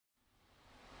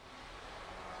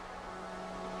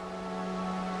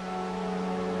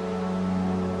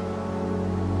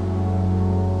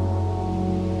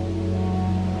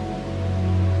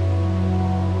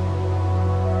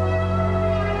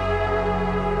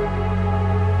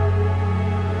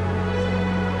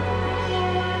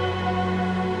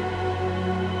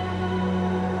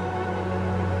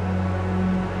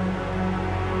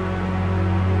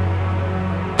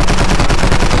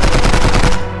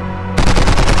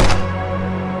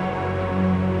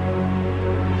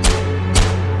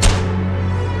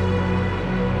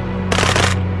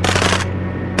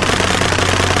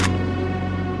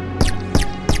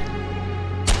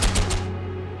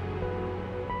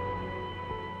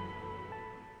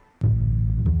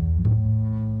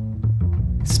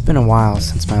It's been a while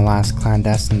since my last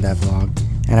clandestine devlog,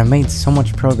 and I've made so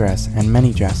much progress and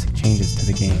many drastic changes to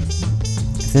the game.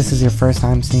 If this is your first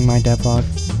time seeing my devlog,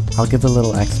 I'll give a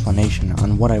little explanation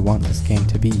on what I want this game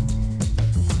to be.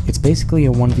 It's basically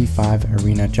a 1v5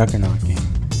 arena juggernaut game.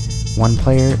 One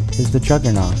player is the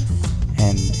juggernaut,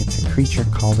 and it's a creature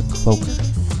called a cloaker.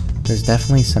 There's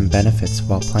definitely some benefits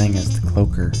while playing as the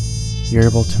cloaker. You're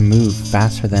able to move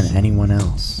faster than anyone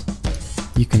else.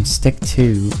 You can stick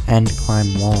to and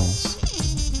climb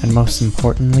walls. And most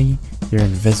importantly, you're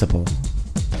invisible.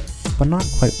 But not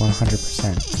quite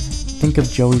 100%. Think of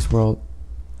Joey's World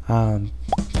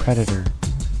Predator.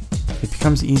 It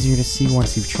becomes easier to see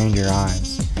once you've trained your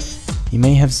eyes. You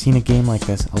may have seen a game like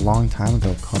this a long time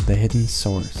ago called The Hidden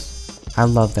Source. I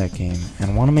love that game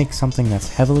and want to make something that's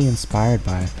heavily inspired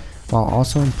by it, while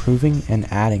also improving and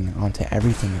adding onto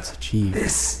everything it's achieved.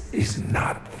 This is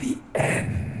not the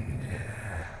end.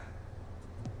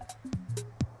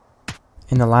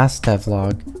 In the last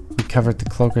devlog, we covered the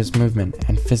cloaker's movement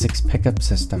and physics pickup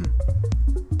system.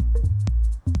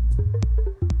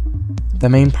 The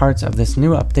main parts of this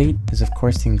new update is of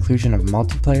course the inclusion of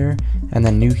multiplayer and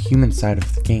the new human side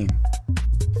of the game.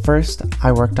 First,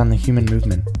 I worked on the human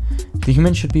movement. The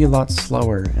human should be a lot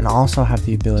slower and also have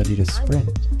the ability to sprint.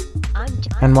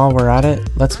 And while we're at it,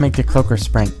 let's make the cloaker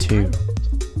sprint too.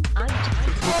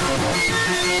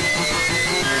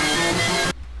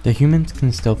 The humans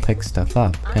can still pick stuff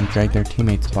up and drag their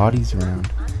teammates' bodies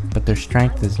around, but their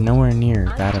strength is nowhere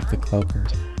near that of the cloaker.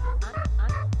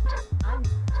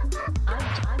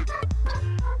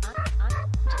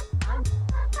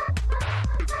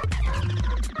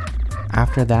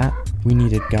 After that, we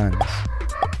needed guns.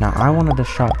 Now I wanted a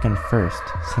shotgun first,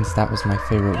 since that was my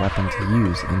favorite weapon to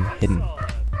use in Hidden.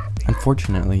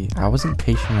 Unfortunately, I wasn't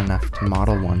patient enough to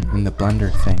model one in the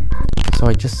blender thing, so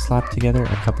I just slapped together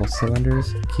a couple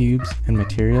cylinders, cubes, and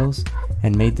materials,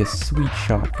 and made this sweet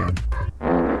shotgun.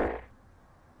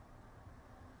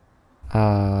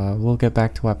 We'll get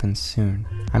back to weapons soon.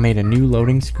 I made a new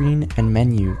loading screen and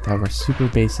menu that were super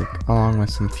basic, along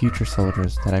with some future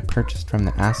soldiers that I purchased from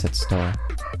the asset store.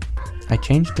 I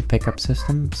changed the pickup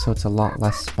system so it's a lot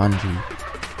less spongy.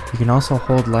 You can also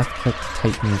hold left click to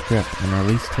tighten your grip and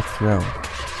release to throw.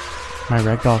 My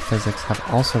ragdoll physics have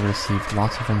also received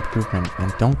lots of improvement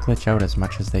and don't glitch out as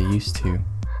much as they used to.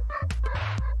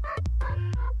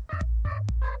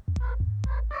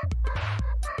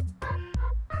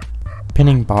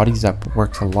 Pinning bodies up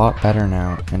works a lot better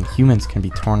now, and humans can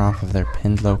be torn off of their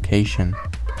pinned location.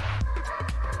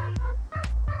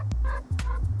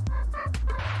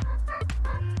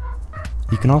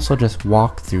 You can also just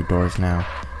walk through doors now,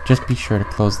 just be sure to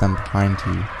close them behind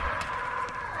you.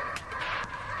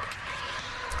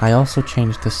 I also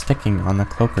changed the sticking on the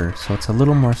cloaker so it's a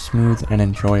little more smooth and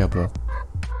enjoyable.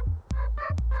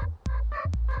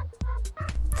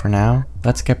 For now,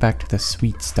 let's get back to the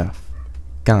sweet stuff.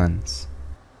 Guns.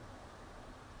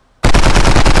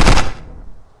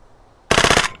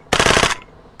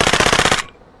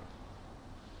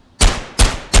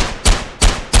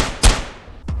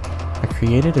 I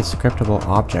created a scriptable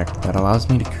object that allows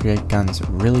me to create guns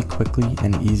really quickly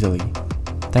and easily.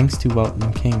 Thanks to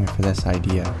Welton King for this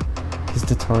idea. His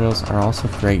tutorials are also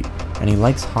great, and he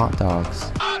likes hot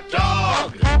dogs. Hot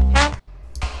dog!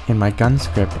 In my gun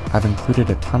script, I've included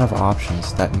a ton of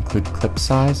options that include clip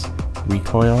size,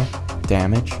 recoil,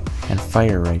 damage, and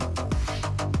fire rate.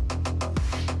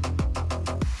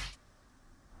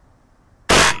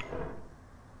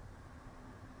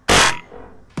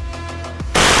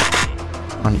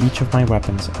 On each of my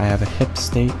weapons, I have a hip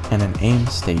state and an aim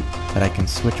state that I can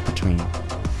switch between.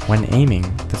 When aiming,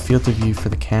 the field of view for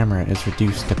the camera is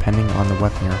reduced depending on the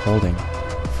weapon you're holding.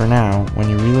 For now, when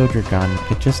you reload your gun,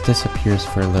 it just disappears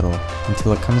for a little,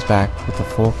 until it comes back with a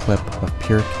full clip of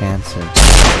pure cancer.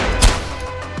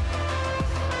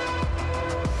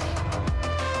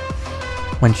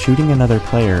 When shooting another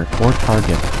player or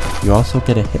target, you also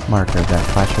get a hit marker that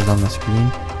flashes on the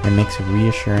screen and makes a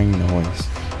reassuring noise.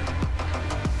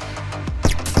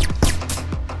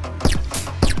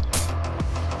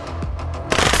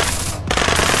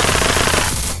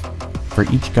 For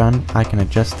each gun, I can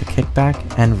adjust the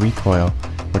kickback and recoil,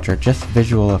 which are just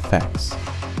visual effects.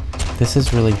 This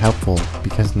is really helpful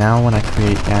because now when I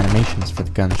create animations for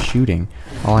the gun shooting,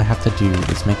 all I have to do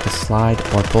is make the slide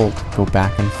or bolt go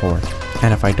back and forth.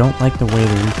 And if I don't like the way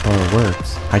the recoil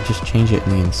works, I just change it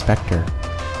in the inspector.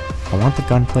 I want the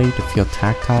gunplay to feel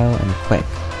tactile and quick,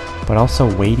 but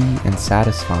also weighty and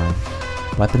satisfying.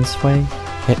 Weapon sway,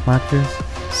 hit markers,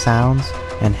 sounds,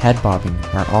 and head bobbing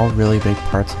are all really big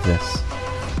parts of this.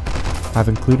 I've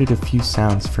included a few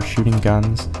sounds for shooting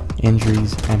guns,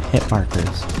 injuries, and hit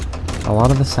markers. A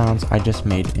lot of the sounds I just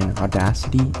made in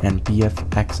Audacity and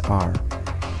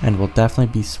BFXR, and will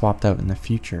definitely be swapped out in the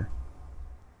future.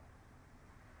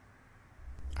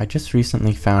 I just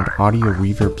recently found audio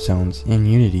reverb zones in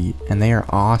Unity, and they are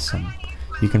awesome.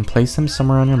 You can place them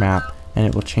somewhere on your map, and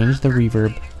it will change the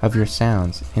reverb of your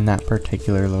sounds in that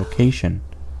particular location.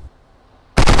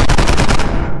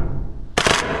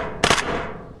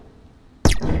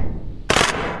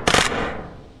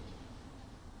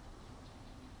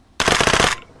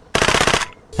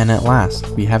 And at last,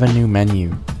 we have a new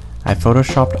menu. I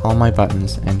photoshopped all my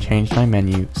buttons and changed my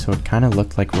menu so it kinda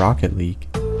looked like Rocket League.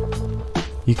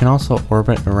 You can also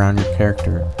orbit around your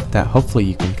character that hopefully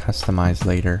you can customize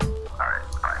later.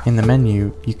 In the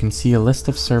menu, you can see a list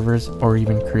of servers or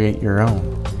even create your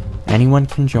own. Anyone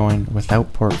can join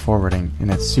without port forwarding,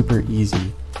 and it's super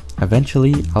easy.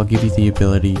 Eventually, I'll give you the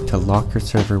ability to lock your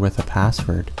server with a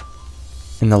password.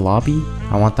 In the lobby,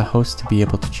 I want the host to be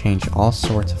able to change all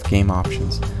sorts of game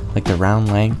options, like the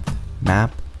round length,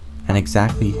 map, and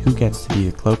exactly who gets to be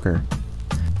the cloaker.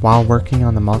 While working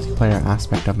on the multiplayer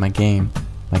aspect of my game,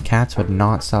 my cats would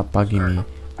not stop bugging me,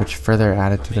 which further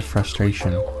added to the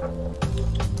frustration.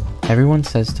 Everyone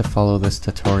says to follow this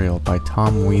tutorial by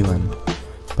Tom Whelan,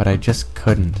 but I just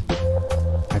couldn't.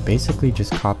 I basically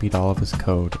just copied all of his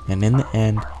code, and in the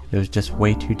end, it was just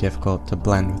way too difficult to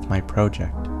blend with my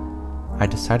project. I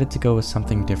decided to go with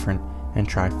something different and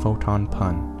try Photon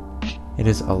Pun. It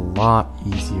is a lot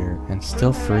easier and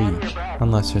still free,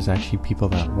 unless there's actually people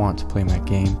that want to play my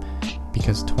game,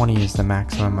 because 20 is the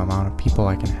maximum amount of people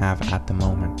I can have at the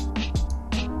moment.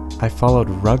 I followed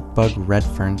Rugbug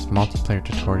Redfern's multiplayer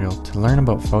tutorial to learn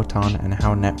about Photon and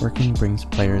how networking brings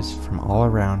players from all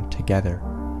around together.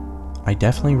 I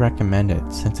definitely recommend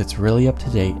it since it's really up to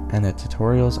date and the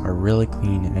tutorials are really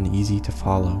clean and easy to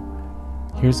follow.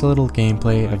 Here's a little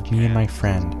gameplay of me and my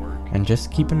friend, and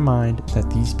just keep in mind that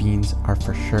these beans are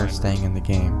for sure staying in the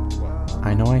game.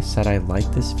 I know I said I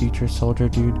like this future soldier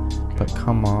dude, but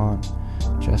come on,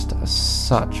 just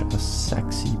such a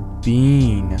sexy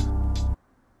bean.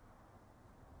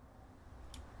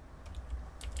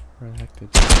 Where the heck did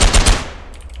you...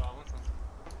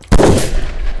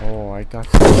 Oh, I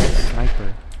got the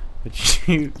sniper. But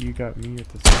you got me with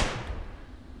the sniper.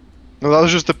 No, that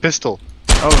was just a pistol.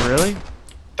 Oh, really?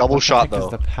 Double What shot the heck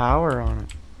though. is the power on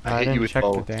it? I hit you didn't with check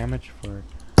both. the damage for it.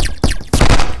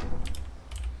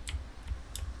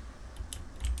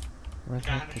 Where the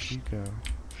heck did you go?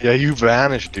 Yeah, you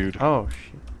vanished, dude. Oh,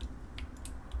 shit.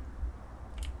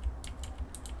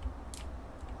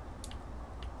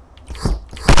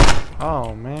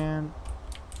 Oh, man.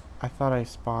 I thought I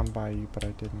spawned by you, but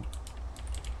I didn't.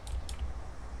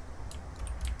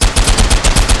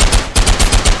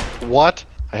 What?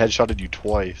 I headshotted you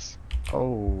twice.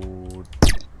 Oh.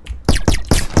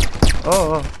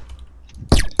 Oh.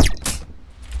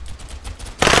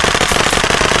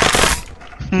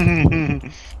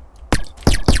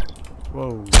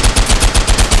 Whoa.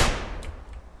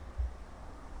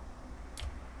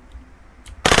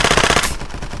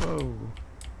 Whoa.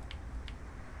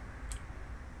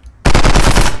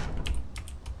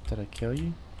 Did I kill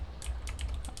you?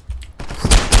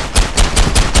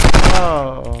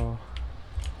 Oh.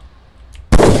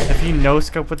 If you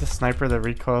no-scope with the sniper, the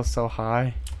recoil is so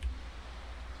high.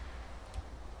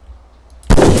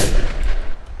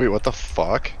 Wait, what the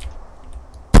fuck?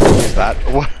 What is that?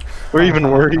 What? Where even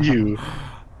were you?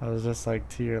 I was just like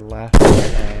to your left,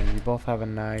 and you both have a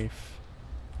knife.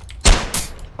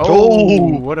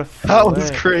 Oh, what a flip. That was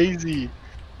crazy.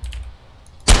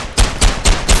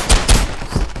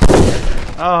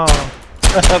 Oh.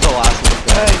 The last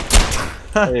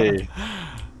one. Hey.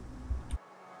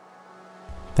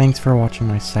 Thanks for watching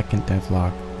my second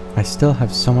devlog. I still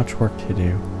have so much work to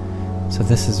do, so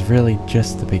this is really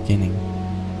just the beginning.